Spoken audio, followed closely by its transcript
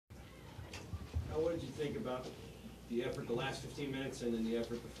What did you think about the effort the last 15 minutes and then the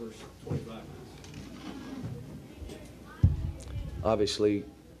effort the first 25 minutes? Obviously,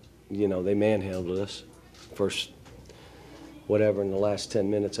 you know, they manhandled us. First, whatever, in the last 10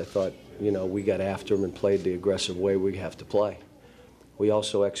 minutes, I thought, you know, we got after them and played the aggressive way we have to play. We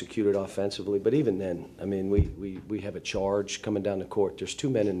also executed offensively, but even then, I mean, we have a charge coming down the court. There's 2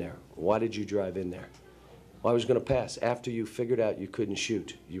 men in there. Why did you drive in there? Well, I was going to pass. After you figured out you couldn't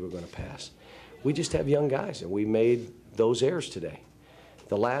shoot, you were going to pass. We just have young guys, and we made those errors today.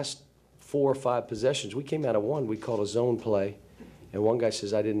 The last 4 or 5 possessions, we came out of one. We called a zone play, and one guy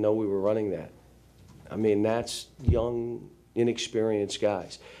says, I didn't know we were running that. I mean, that's young, inexperienced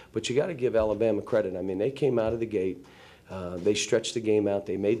guys. But you got to give Alabama credit. I mean, they came out of the gate. They stretched the game out.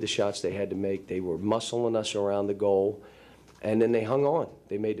 They made the shots they had to make. They were muscling us around the goal, and then they hung on.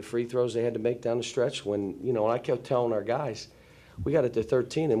 They made the free throws they had to make down the stretch. When, you know, I kept telling our guys, we got it to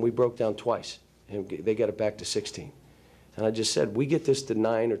 13, and we broke down twice, and they got it back to 16. And I just said, we get this to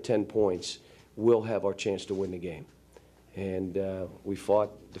 9 or 10 points, we'll have our chance to win the game. And we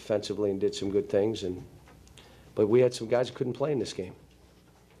fought defensively and did some good things, but we had some guys who couldn't play in this game.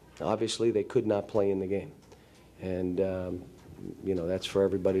 Obviously, they could not play in the game. And, you know, that's for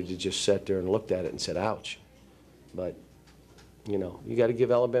everybody to just sit there and looked at it and said, ouch. But, you know, you got to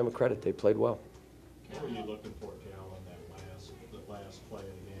give Alabama credit. They played well. What were you looking for, Cal, in the last play of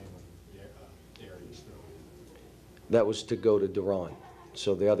the game when Darius threw? That was to go to Duran.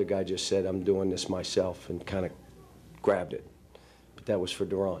 So the other guy just said, I'm doing this myself, and kind of grabbed it. But that was for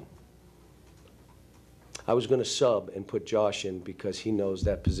Duran. I was going to sub and put Josh in because he knows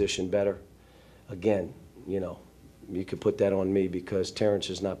that position better. Again, you know, you could put that on me because Terrence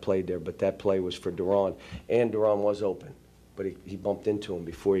has not played there, but that play was for Duran, and Duran was open, but he bumped into him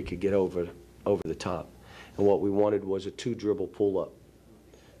before he could get over the top. And what we wanted was a 2-dribble pull-up.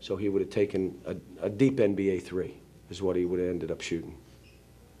 So he would have taken a deep NBA 3 is what he would have ended up shooting.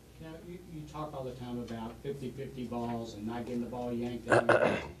 Now, you talk all the time about 50-50 balls and not getting the ball yanked out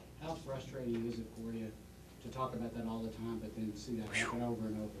of you. How frustrating is it for you to talk about that all the time, but then see that happen over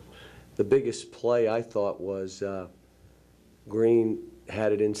and over? The biggest play, I thought, was Green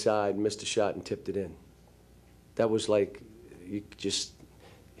had it inside, missed a shot, and tipped it in. That was like,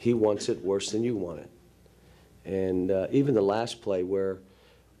 he wants it worse than you want it. And even the last play where,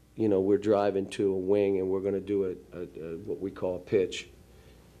 you know, we're driving to a wing and we're going to do what we call a pitch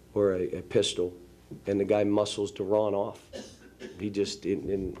or a pistol, and the guy muscles Duran off. He just,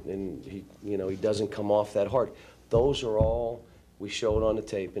 and he, you know, he doesn't come off that hard. Those are all we show it on the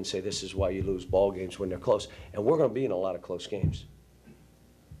tape and say this is why you lose ball games when they're close. And we're going to be in a lot of close games.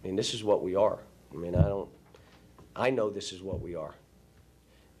 I mean, this is what we are. I mean, I know this is what we are.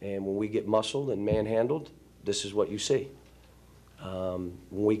 And when we get muscled and manhandled, this is what you see. When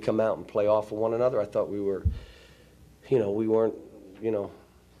we come out and play off of one another, I thought we were, you know, we weren't, you know,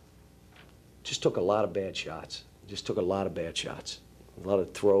 just took a lot of bad shots. Just took a lot of bad shots. A lot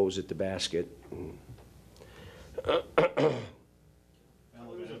of throws at the basket. Alabama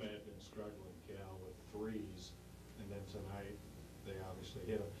had been struggling, Cal, with threes, and then tonight they obviously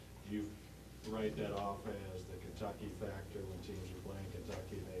hit them. Do you write that off as the Kentucky factor when teams are playing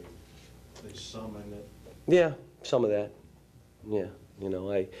Kentucky? They summon it? Yeah, some of that. Yeah, you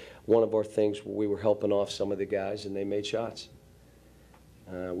know, one of our things, we were helping off some of the guys, and they made shots.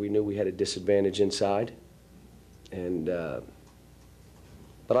 We knew we had a disadvantage inside, and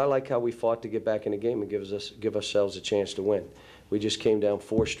but I like how we fought to get back in the game and give ourselves a chance to win. We just came down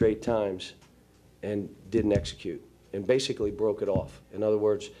 4 straight times and didn't execute, and basically broke it off. In other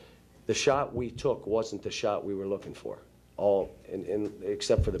words, the shot we took wasn't the shot we were looking for,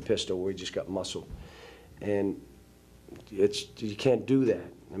 except for the pistol where we just got muscle. And you can't do that.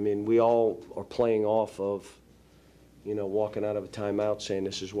 I mean, we all are playing off of, you know, walking out of a timeout saying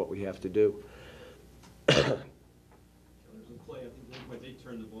this is what we have to do. There was a play, I think at one point they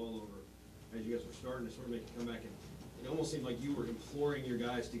turned the ball over as you guys were starting to sort of make a comeback, and it almost seemed like you were imploring your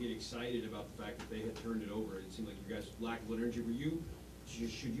guys to get excited about the fact that they had turned it over. It seemed like your guys lacked energy.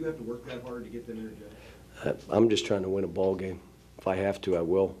 Should you have to work that hard to get them energized? I'm just trying to win a ball game. If I have to, I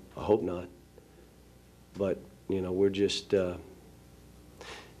will. I hope not. But, you know, we're just, you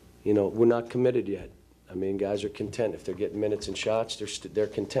know, we're not committed yet. I mean, guys are content. If they're getting minutes and shots, they're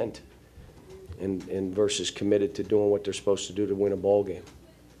content. And versus committed to doing what they're supposed to do to win a ball game.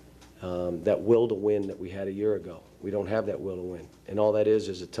 That will to win that we had a year ago. We don't have that will to win. And all that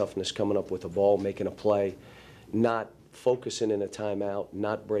is a toughness coming up with a ball, making a play, not focusing in a timeout,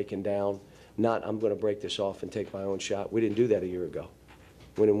 not breaking down, not I'm going to break this off and take my own shot. We didn't do that a year ago.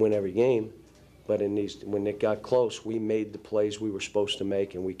 We didn't win every game, But when it got close, we made the plays we were supposed to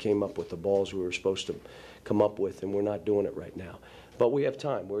make, and we came up with the balls we were supposed to come up with, and we're not doing it right now. But we have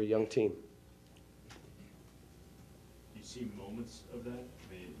time. We're a young team. Do you see moments of that?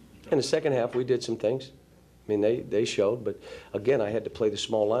 I mean, In the second half, we did some things. I mean, they showed, but again, I had to play the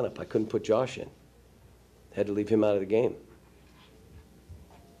small lineup. I couldn't put Josh in. Had to leave him out of the game.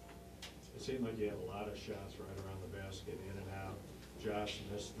 It seemed like you had a lot of shots right around the basket, in and out. Josh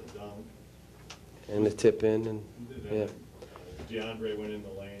missed the dunk. And the tip in, and yeah. DeAndre went in the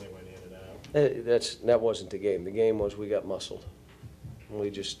lane and went in and out. That wasn't the game. The game was we got muscled.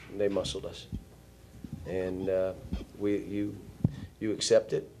 They muscled us. And you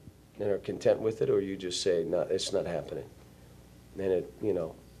accept it and are content with it, or you just say, no, it's not happening. And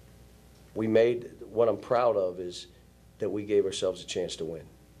what I'm proud of is that we gave ourselves a chance to win.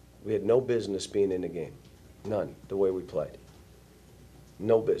 We had no business being in the game. None, the way we played.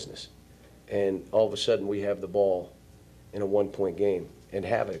 No business. And all of a sudden we have the ball in a one-point game and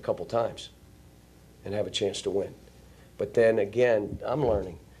have it a couple times and have a chance to win. But then again, I'm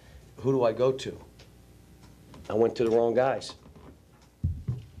learning. Who do I go to? I went to the wrong guys.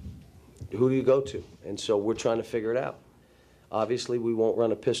 Who do you go to? And so we're trying to figure it out. Obviously, we won't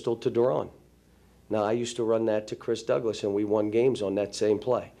run a pistol to Duran. Now, I used to run that to Chris Douglas, and we won games on that same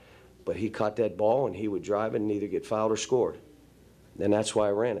play. But he caught that ball, and he would drive it and either get fouled or scored. And that's why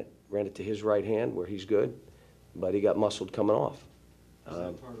I ran it. Ran it to his right hand, where he's good, but he got muscled coming off. Is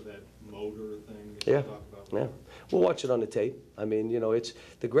that part of that motor thing that Yeah, you talk about? yeah. We'll watch it on the tape. I mean, it's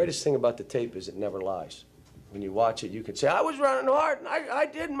the greatest thing about the tape is it never lies. When you watch it, you can say, I was running hard, and I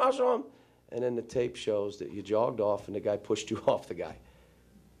did muscle him. And then the tape shows that you jogged off, and the guy pushed you off the guy.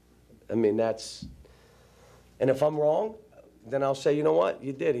 I mean, and if I'm wrong, then I'll say, you know what,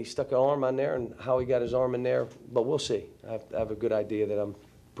 you did. He stuck an arm on there, and how he got his arm in there, but we'll see. I have a good idea that I'm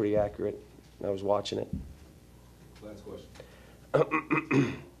pretty accurate. I was watching it. Last question.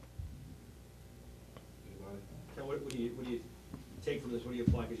 Anybody? Ken, what do you take from this? What do you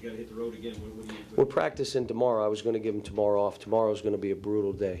apply? Because you got to hit the road again. What do you? We're practicing tomorrow. I was going to give him tomorrow off. Tomorrow's going to be a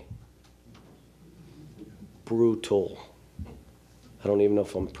brutal day. Brutal. I don't even know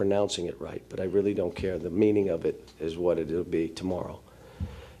if I'm pronouncing it right, but I really don't care. The meaning of it is what it'll be tomorrow.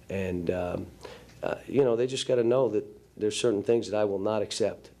 And, they just got to know that there's certain things that I will not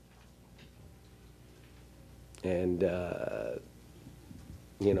accept. And,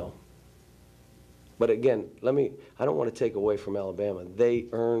 but again, I don't want to take away from Alabama. They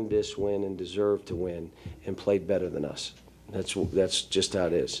earned this win and deserved to win and played better than us. That's just how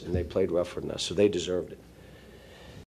it is. And they played rougher than us, so they deserved it.